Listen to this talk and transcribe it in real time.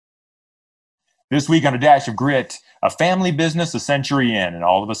This week on A Dash of Grit, a family business a century in, and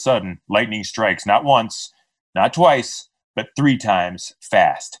all of a sudden, lightning strikes not once, not twice, but 3 times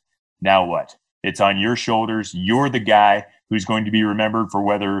fast. Now what? It's on your shoulders. You're the guy who's going to be remembered for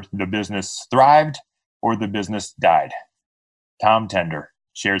whether the business thrived or the business died. Tom Tender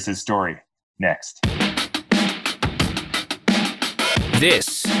shares his story next.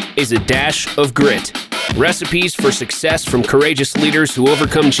 This is A Dash of Grit. Recipes for success from courageous leaders who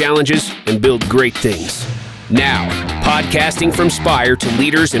overcome challenges and build great things. Now, podcasting from Spire to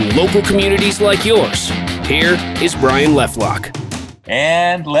leaders in local communities like yours, here is Brian Leflock.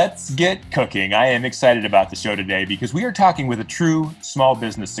 And let's get cooking. I am excited about the show today because we are talking with a true small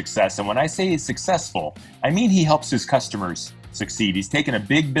business success. And when I say he's successful, I mean he helps his customers succeed. He's taken a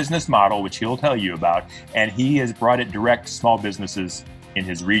big business model, which he'll tell you about, and he has brought it direct to small businesses in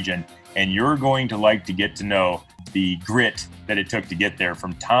his region. And you're going to like to get to know the grit that it took to get there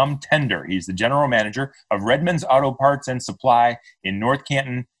from Tom Tender. He's the general manager of Redmonds Auto Parts and Supply in North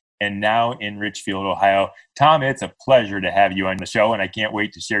Canton and now in Richfield, Ohio. Tom, it's a pleasure to have you on the show, and I can't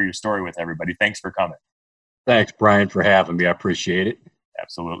wait to share your story with everybody. Thanks for coming. Thanks, Brian, for having me. I appreciate it.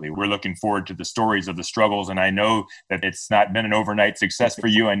 Absolutely. We're looking forward to the stories of the struggles, and I know that it's not been an overnight success for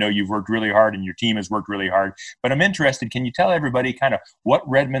you. I know you've worked really hard and your team has worked really hard, but I'm interested. Can you tell everybody kind of what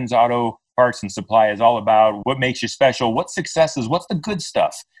Redmonds Auto Parts and Supply is all about? What makes you special? What successes? What's the good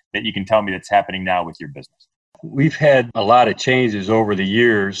stuff that you can tell me that's happening now with your business? We've had a lot of changes over the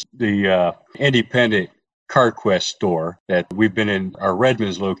years. The independent CarQuest store that we've been in, our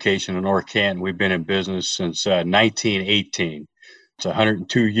Redmonds location in North Canton, we've been in business since 1918. It's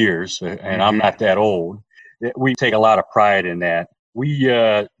 102 years, and I'm not that old. We take a lot of pride in that. We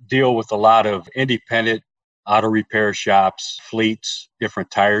deal with a lot of independent auto repair shops, fleets, different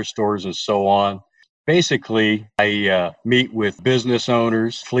tire stores, and so on. Basically, I meet with business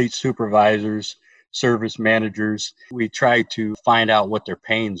owners, fleet supervisors, service managers. We try to find out what their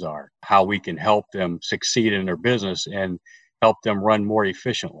pains are, how we can help them succeed in their business and help them run more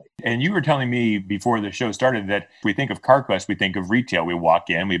efficiently. And you were telling me before the show started that we think of CarQuest, we think of retail. We walk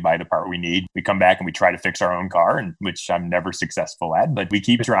in, we buy the part we need, we come back and we try to fix our own car, and which I'm never successful at, but we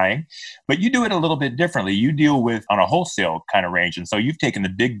keep trying. But you do it a little bit differently. You deal with on a wholesale kind of range. And so you've taken the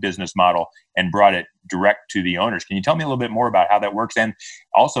big business model and brought it direct to the owners. Can you tell me a little bit more about how that works and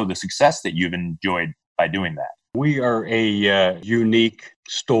also the success that you've enjoyed by doing that? We are a unique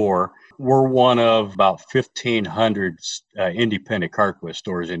store. We're one of about 1,500 independent CarQuest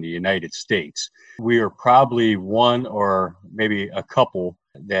stores in the United States. We are probably one or maybe a couple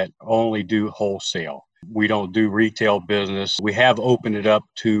that only do wholesale. We don't do retail business. We have opened it up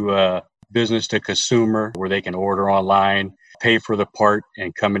to business to consumer where they can order online, pay for the part,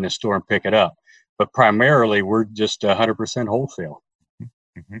 and come in the store and pick it up. But primarily, we're just 100% wholesale.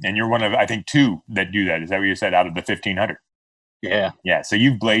 Mm-hmm. And you're one of, I think, 2 that do that. Is that what you said, out of the 1,500? Yeah. Yeah. So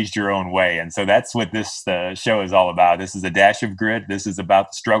you've blazed your own way. And so that's what this show is all about. This is a dash of grit. This is about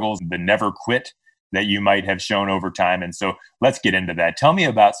the struggles, the never quit that you might have shown over time. And so let's get into that. Tell me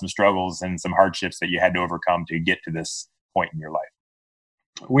about some struggles and some hardships that you had to overcome to get to this point in your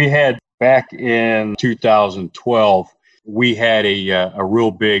life. We had back in 2012, we had a real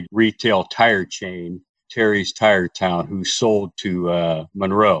big retail tire chain, Terry's Tire Town, who sold to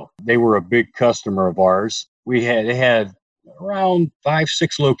Monroe. They were a big customer of ours. They had around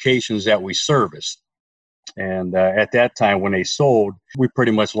 5-6 locations that we serviced. And at that time when they sold, we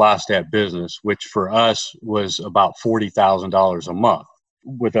pretty much lost that business, which for us was about $40,000 a month.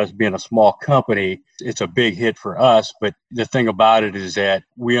 With us being a small company, it's a big hit for us. But the thing about it is that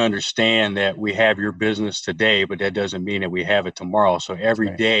we understand that we have your business today, but that doesn't mean that we have it tomorrow. So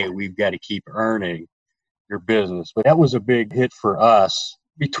every day we've got to keep earning your business. But that was a big hit for us.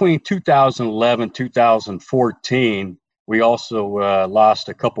 Between 2011, 2014, we also lost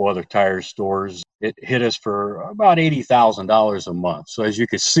a couple other tire stores. It hit us for about $80,000 a month. So as you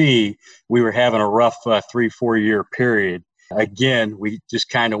could see, we were having a rough 3-4 year period. Again, we just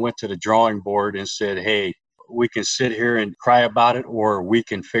kind of went to the drawing board and said, hey, we can sit here and cry about it, or we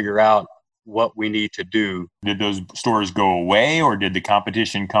can figure out what we need to do. Did those stores go away, or did the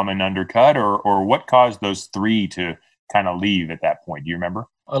competition come and undercut, or what caused those 3 to kind of leave at that point? Do you remember?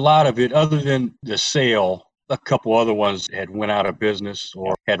 A lot of it, other than the sale, a couple other ones had went out of business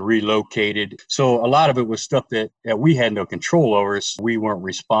or had relocated. So a lot of it was stuff that we had no control over. So we weren't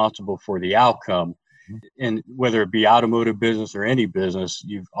responsible for the outcome. Mm-hmm. And whether it be automotive business or any business,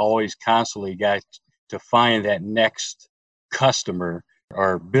 you've always constantly got to find that next customer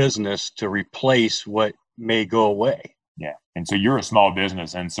or business to replace what may go away. Yeah. And so you're a small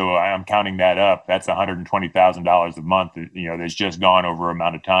business. And so I'm counting that up. That's $120,000 a month, that's just gone over an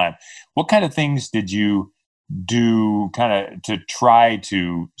amount of time. What kind of things did you do kind of to try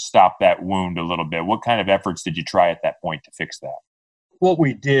to stop that wound a little bit? What kind of efforts did you try at that point to fix that? What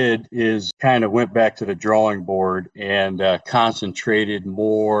we did is kind of went back to the drawing board and concentrated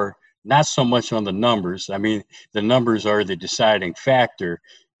more, not so much on the numbers. I mean, the numbers are the deciding factor,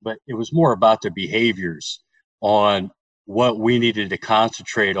 but it was more about the behaviors on what we needed to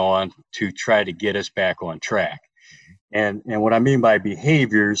concentrate on to try to get us back on track. And what I mean by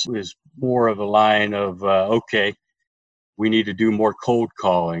behaviors is more of a line of, okay, we need to do more cold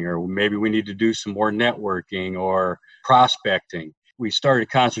calling, or maybe we need to do some more networking or prospecting. We started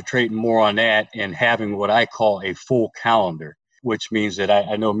concentrating more on that and having what I call a full calendar, which means that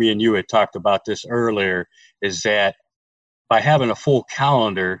I know me and you had talked about this earlier, is that by having a full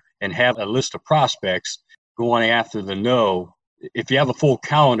calendar and have a list of prospects going after the no, if you have a full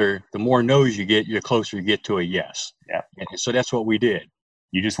calendar, the more no's you get, the closer you get to a yes. Yeah. And so that's what we did.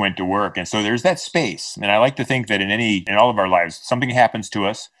 You just went to work. And so there's that space. And I like to think that in all of our lives, something happens to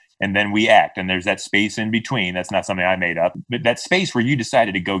us and then we act, and there's that space in between. That's not something I made up, but that space where you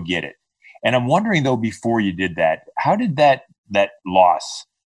decided to go get it. And I'm wondering though, before you did that, how did that loss,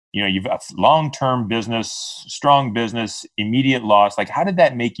 you've got long-term business, strong business, immediate loss. Like, how did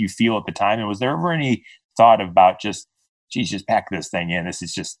that make you feel at the time? And was there ever any thought about just pack this thing in? This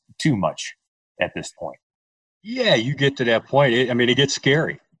is just too much at this point. Yeah, you get to that point. It gets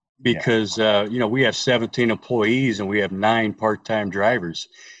scary because, we have 17 employees and we have 9 part-time drivers.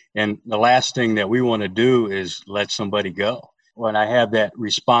 And the last thing that we want to do is let somebody go. When I have that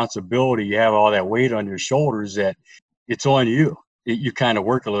responsibility, you have all that weight on your shoulders that it's on you. You kind of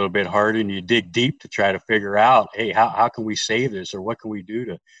work a little bit harder and you dig deep to try to figure out, hey, how can we save this, or what can we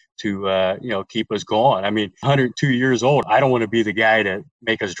do to keep us going? 102 years old. I don't want to be the guy to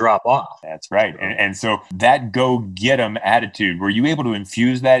make us drop off. That's right. And so that go get 'em attitude, were you able to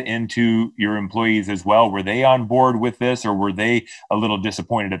infuse that into your employees as well? Were they on board with this, or were they a little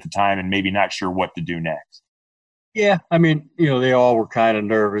disappointed at the time and maybe not sure what to do next? Yeah, they all were kind of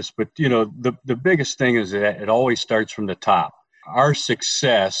nervous, but the biggest thing is that it always starts from the top. Our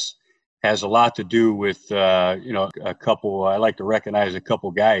success has a lot to do with, a couple. I like to recognize a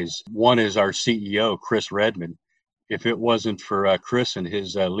couple guys. One is our CEO, Chris Redmond. If it wasn't for Chris and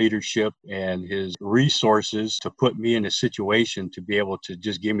his leadership and his resources to put me in a situation to be able to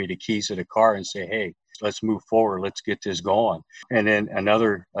just give me the keys to the car and say, hey, let's move forward. Let's get this going. And then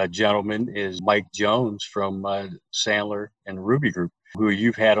another gentleman is Mike Jones from Sandler and Ruby Group, who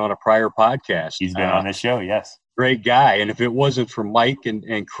you've had on a prior podcast. He's been on this show, yes. Great guy. And if it wasn't for Mike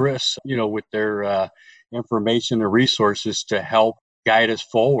and Chris, with their information and resources to help guide us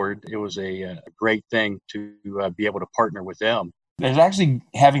forward, it was a great thing to be able to partner with them. There's actually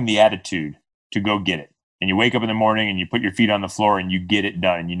having the attitude to go get it. And you wake up in the morning and you put your feet on the floor and you get it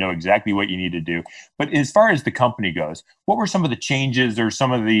done. You know exactly what you need to do. But as far as the company goes, what were some of the changes or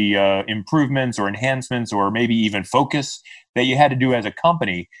some of the improvements or enhancements or maybe even focus that you had to do as a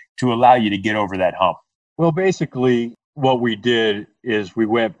company to allow you to get over that hump? Well, basically, what we did is we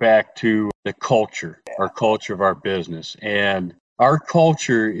went back to the culture, our culture of our business. And our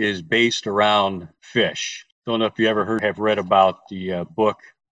culture is based around fish. Don't know if you ever have read about the book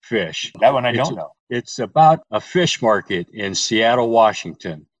Fish. That one I don't know. It's about a fish market in Seattle,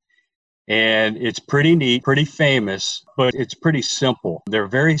 Washington. And it's pretty neat, pretty famous, but it's pretty simple. They're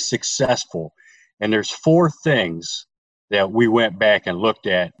very successful. And there's 4 things that we went back and looked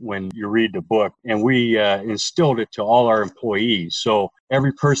at when you read the book, and we instilled it to all our employees. So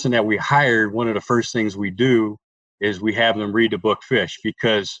every person that we hired, one of the first things we do is we have them read the book Fish,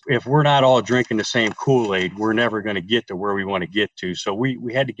 because if we're not all drinking the same Kool-Aid, we're never going to get to where we want to get to. So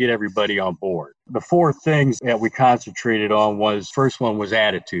we had to get everybody on board. The 4 things that we concentrated on was, first one was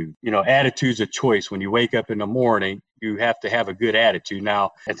attitude. Attitude's a choice. When you wake up in the morning, you have to have a good attitude. Now,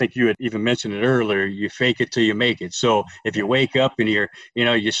 I think you had even mentioned it earlier, you fake it till you make it. So if you wake up and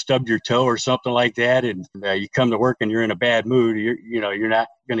you stubbed your toe or something like that, and you come to work and you're in a bad mood, you're not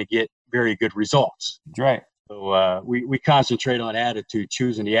going to get very good results. That's right. So we concentrate on attitude,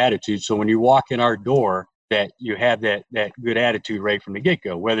 choosing the attitude. So when you walk in our door, that you have that good attitude right from the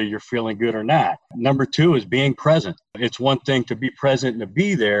get-go, whether you're feeling good or not. Number 2 is being present. It's one thing to be present and to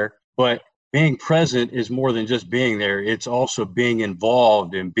be there, but being present is more than just being there. It's also being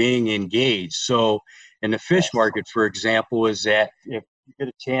involved and being engaged. So in the fish market, for example, is that if you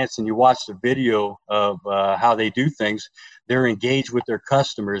get a chance and you watch the video of how they do things, they're engaged with their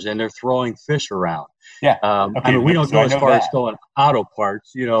customers and they're throwing fish around. Yeah. Okay, I mean, we don't go as far as throwing auto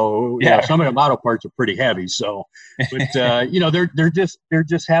parts. Some of them auto parts are pretty heavy. So, but they're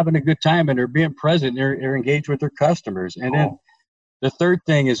just having a good time and they're being present. They're engaged with their customers. And then the third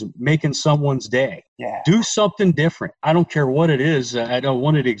thing is making someone's day. Yeah. Do something different. I don't care what it is. I know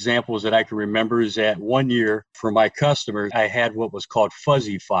one of the examples that I can remember is that one year for my customers, I had what was called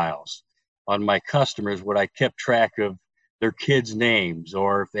fuzzy files on my customers where I kept track of their kids' names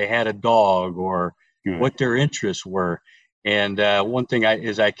or if they had a dog or what their interests were. And one thing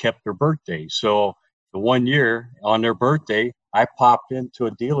is I kept their birthdays. So the one year on their birthday, I popped into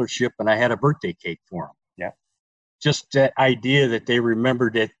a dealership and I had a birthday cake for them. Yeah. Just that idea that they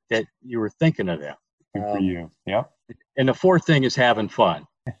remembered that you were thinking of them. Good for you. Yeah. And the fourth thing is having fun.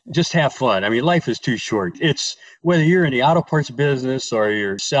 Just have fun. I mean, life is too short. It's whether you're in the auto parts business or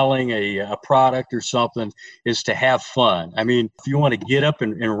you're selling a product or something, is to have fun. I mean, if you want to get up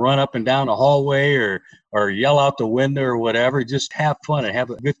and run up and down the hallway or yell out the window or whatever, just have fun and have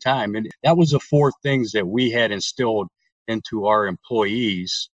a good time. And that was the four things that we had instilled into our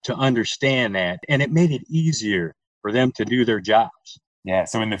employees to understand that. And it made it easier for them to do their jobs. Yeah.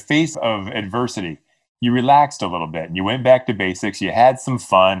 So in the face of adversity, you relaxed a little bit. You went back to basics. You had some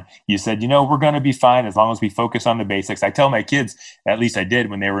fun. You said, we're going to be fine as long as we focus on the basics. I tell my kids, at least I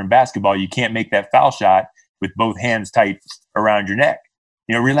did when they were in basketball, you can't make that foul shot with both hands tight around your neck.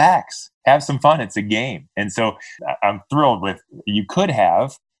 Relax, have some fun. It's a game. And so I'm thrilled with, you could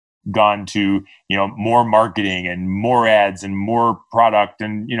have gone to, more marketing and more ads and more product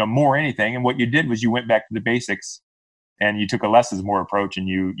and, more anything. And what you did was you went back to the basics. And you took a less is more approach and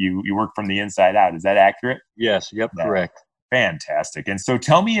you worked from the inside out. Is that accurate? Yes. Yep. Yeah. Correct. Fantastic. And so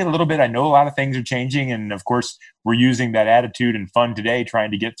tell me a little bit, I know a lot of things are changing. And of course, we're using that attitude and fun today,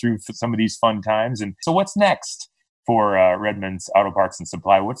 trying to get through some of these fun times. And so what's next for Redmonds Auto Parts and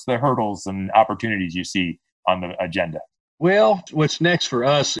Supply? What's the hurdles and opportunities you see on the agenda? Well, what's next for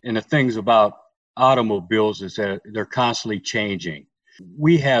us and the things about automobiles is that they're constantly changing.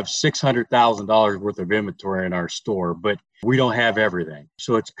 We have $600,000 worth of inventory in our store, but we don't have everything.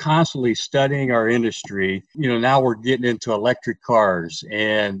 So it's constantly studying our industry. Now we're getting into electric cars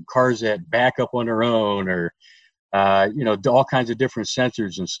and cars that back up on their own or, all kinds of different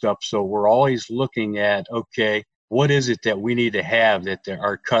sensors and stuff. So we're always looking at, okay, what is it that we need to have that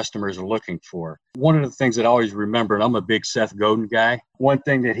our customers are looking for? One of the things that I always remember, and I'm a big Seth Godin guy, one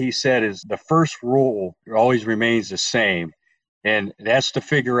thing that he said is the first rule always remains the same. And that's to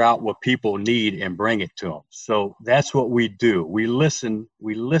figure out what people need and bring it to them. So that's what we do. We listen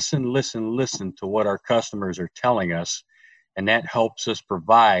to what our customers are telling us, and that helps us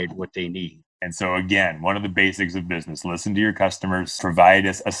provide what they need. And so again, one of the basics of business, listen to your customers, provide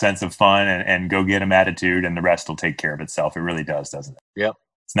a sense of fun and go get them attitude, and the rest will take care of itself. It really does, doesn't it? Yep.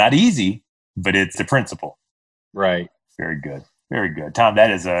 It's not easy, but it's a principle. Right. Very good. Very good. Tom,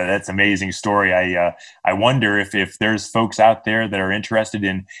 that's an amazing story. I wonder if there's folks out there that are interested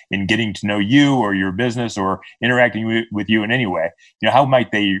in getting to know you or your business or interacting with you in any way. How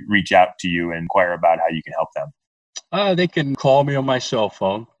might they reach out to you and inquire about how you can help them? They can call me on my cell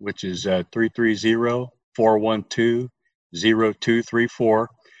phone, which is 330-412-0234.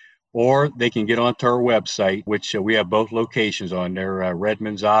 Or they can get onto our website, which we have both locations on there,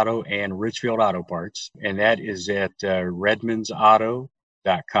 Redmonds Auto and Richfield Auto Parts. And that is at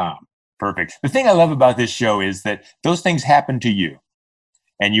redmondsauto.com. Perfect. The thing I love about this show is that those things happened to you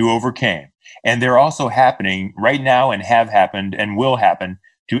and you overcame. And they're also happening right now and have happened and will happen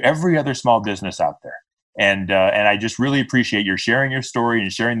to every other small business out there. And I just really appreciate your sharing your story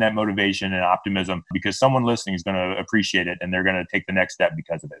and sharing that motivation and optimism, because someone listening is going to appreciate it and they're going to take the next step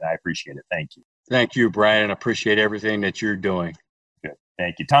because of it. I appreciate it. Thank you. Thank you, Brian. I appreciate everything that you're doing. Good.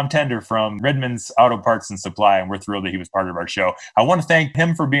 Thank you. Tom Tender from Redmonds Auto Parts and Supply, and we're thrilled that he was part of our show. I want to thank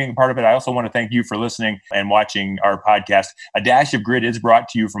him for being part of it. I also want to thank you for listening and watching our podcast. A Dash of Grit is brought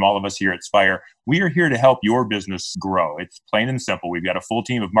to you from all of us here at Spire. We are here to help your business grow. It's plain and simple. We've got a full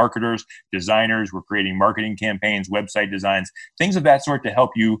team of marketers, designers. We're creating marketing campaigns, website designs, things of that sort to help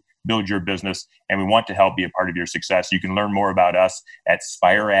you build your business. And we want to help be a part of your success. You can learn more about us at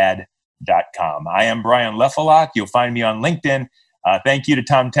spiread.com. I am Brian Leffelock. You'll find me on LinkedIn. Thank you to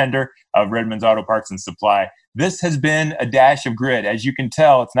Tom Tender of Redmonds Auto Parts and Supply. This has been A Dash of Grit. As you can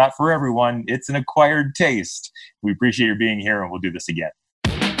tell, it's not for everyone. It's an acquired taste. We appreciate your being here, and we'll do this again.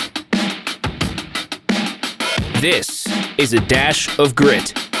 This is A Dash of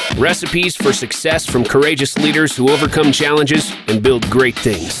Grit. Recipes for success from courageous leaders who overcome challenges and build great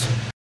things.